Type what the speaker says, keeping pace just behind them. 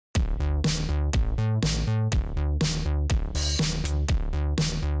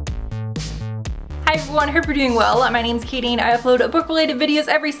Hi everyone, hope you're doing well. My name's Katie and I upload book-related videos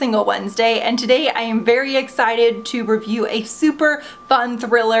every single Wednesday, and today I am very excited to review a super fun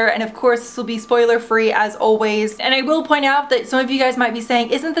thriller, and of course this will be spoiler-free as always. And I will point out that some of you guys might be saying,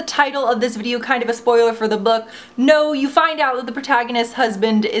 isn't the title of this video kind of a spoiler for the book? No, you find out that the protagonist's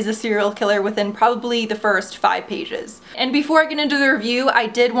husband is a serial killer within probably the first 5 pages. And before I get into the review, I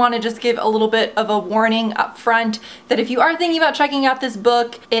did want to just give a little bit of a warning up front that if you are thinking about checking out this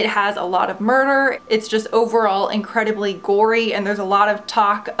book, it has a lot of murder. It's just overall incredibly gory, and there's a lot of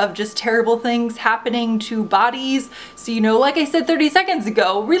talk of just terrible things happening to bodies. So, you know, like I said 30 seconds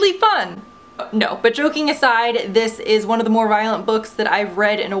ago, really fun. No, but joking aside, this is one of the more violent books that I've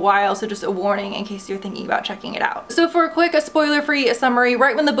read in a while, so just a warning in case you're thinking about checking it out. So for a quick spoiler-free summary,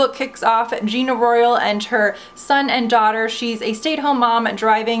 right when the book kicks off, Gina Royal and her son and daughter, she's a stay-at-home mom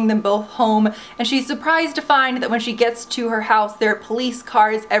driving them both home, and she's surprised to find that when she gets to her house there are police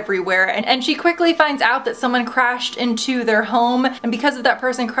cars everywhere, and she quickly finds out that someone crashed into their home, and because of that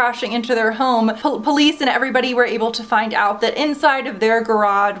person crashing into their home, police and everybody were able to find out that inside of their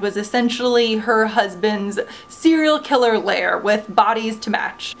garage was essentially her husband's serial killer lair with bodies to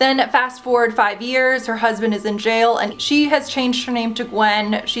match. Then fast forward 5 years, her husband is in jail and she has changed her name to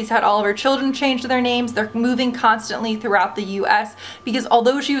Gwen. She's had all of her children change their names. They're moving constantly throughout the US because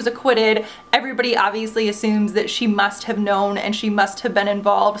although she was acquitted, everybody obviously assumes that she must have known and she must have been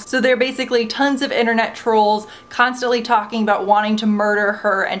involved. So there are basically tons of internet trolls constantly talking about wanting to murder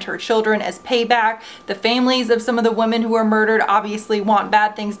her and her children as payback. The families of some of the women who were murdered obviously want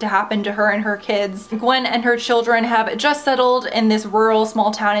bad things to happen to her and her kids. Gwen and her children have just settled in this rural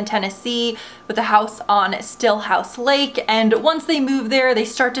small town in Tennessee with a house on Stillhouse Lake, and once they move there they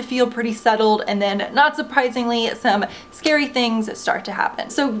start to feel pretty settled, and then not surprisingly some scary things start to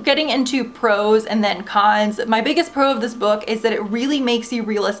happen. So getting into pros and then cons, my biggest pro of this book is that it really makes you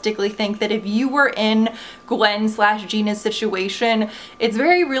realistically think that if you were in Gwen/Gina's situation, it's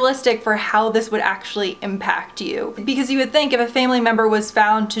very realistic for how this would actually impact you. Because you would think if a family member was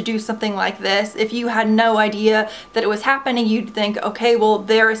found to do something like this, if you had no idea that it was happening, you'd think, okay, well,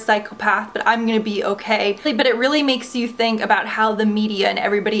 they're a psychopath, but I'm gonna be okay. But it really makes you think about how the media and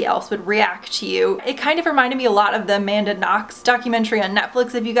everybody else would react to you. It kind of reminded me a lot of the Amanda Knox documentary on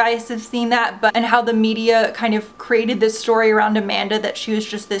Netflix, if you guys have seen that, and how the media kind of created this story around Amanda that she was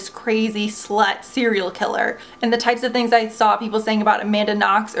just this crazy slut serial killer. And the types of things I saw people saying about Amanda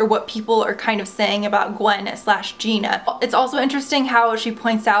Knox are what people are kind of saying about Gwen/Gina. It's also interesting how she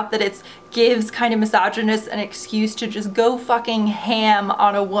points out that it gives kind of misogynists an excuse to just go fucking ham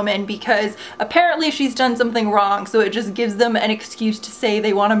on a woman because apparently she's done something wrong, so it just gives them an excuse to say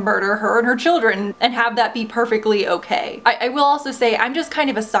they want to murder her and her children and have that be perfectly okay. I will also say I'm just kind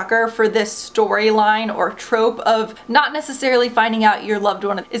of a sucker for this storyline or trope of not necessarily finding out your loved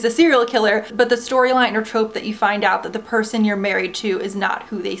one is a serial killer, but the storyline or trope that you find out that the person you're married to is not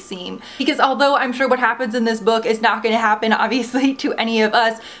who they seem. Because although I'm sure what happens in this book is not going to happen obviously to any of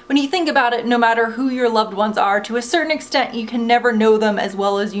us, when you think about it, no matter who your loved ones are, to a certain extent you can never know them as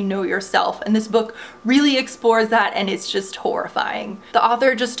well as you know yourself, and this book really explores that, and it's just horrifying. The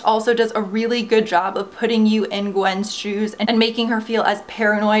author just also does a really good job of putting you in Gwen's shoes and making her feel as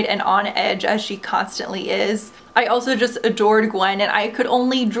paranoid and on edge as she constantly is. I also just adored Gwen, and I could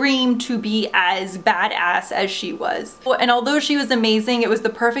only dream to be as badass as she was. And although she was amazing, it was the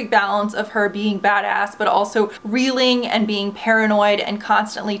perfect balance of her being badass but also reeling and being paranoid and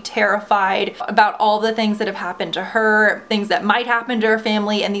constantly terrified about all the things that have happened to her, things that might happen to her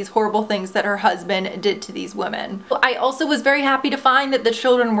family, and these horrible things that her husband did to these women. I also was very happy to find that the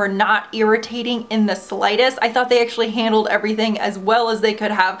children were not irritating in the slightest. I thought they actually handled everything as well as they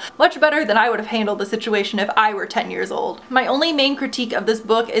could have, much better than I would have handled the situation if I were 10 years old. My only main critique of this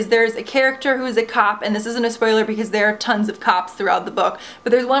book is there's a character who is a cop, and this isn't a spoiler because there are tons of cops throughout the book, but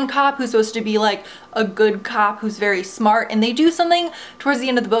there's one cop who's supposed to be like a good cop who's very smart, and they do something towards the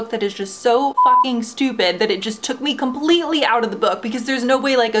end of the book that is just so fucking stupid that it just took me completely out of the book, because there's no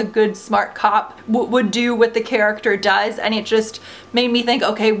way like a good smart cop would do what the character does, and it just made me think,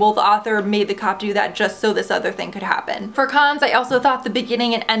 okay, well, the author made the cop do that just so this other thing could happen. For cons, I also thought the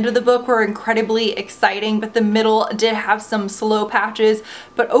beginning and end of the book were incredibly exciting, but the middle did have some slow patches,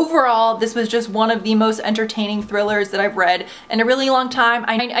 but overall this was just one of the most entertaining thrillers that I've read in a really long time.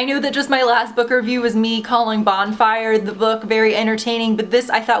 I know that just my last book review was me calling Bonfire, the book, very entertaining, but this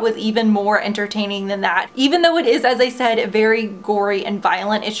I thought was even more entertaining than that. Even though it is, as I said, very gory and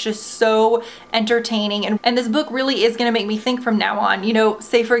violent, it's just so entertaining. And this book really is going to make me think from now on. You know,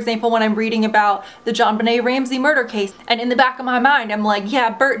 say for example, when I'm reading about the JonBenet Ramsey murder case, and in the back of my mind, I'm like, yeah,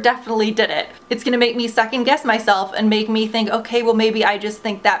 Bert definitely did it. It's going to make me second guess myself and make me think, okay, well maybe I just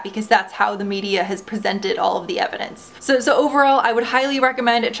think that because that's how the media has presented all of the evidence. So overall, I would highly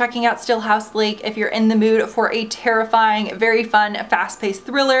recommend checking out Stillhouse Lake if you're in the mood for a terrifying, very fun, fast-paced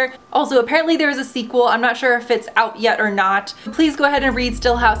thriller. Also, apparently there is a sequel. I'm not sure if it's out yet or not. Please go ahead and read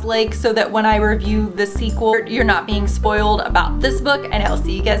Stillhouse Lake so that when I review the sequel, you're not being spoiled about this book, and I'll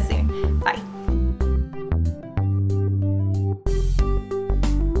see you guys soon. Bye.